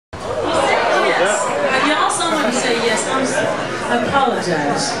I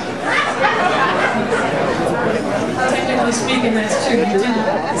apologize. Technically speaking, that's true. You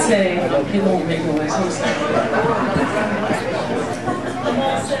did say it won't make noise.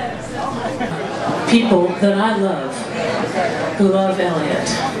 People that I love, who love Elliott,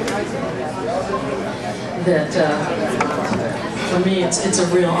 that for me it's a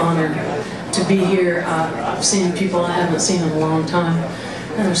real honor to be here. I've seen people I haven't seen in a long time.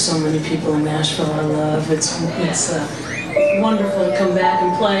 And there's so many people in Nashville I love. It's wonderful to come back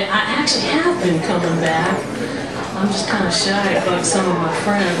and play. I actually have been coming back. I'm just kind of shy about some of my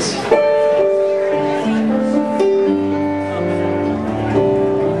friends.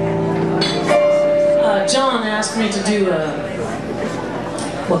 John asked me to do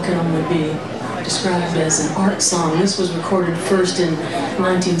what can only be described as an art song. This was recorded first in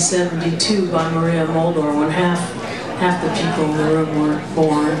 1972 by Maria Moldor when half the people in the room weren't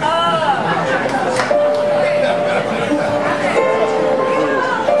born.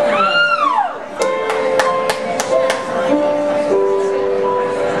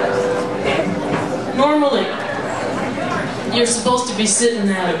 Normally, you're supposed to be sitting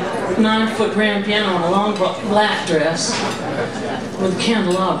at a 9-foot grand piano on a long black dress with a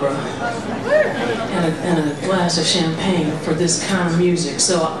candelabra and a glass of champagne for this kind of music.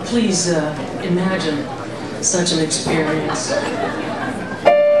 So please imagine such an experience.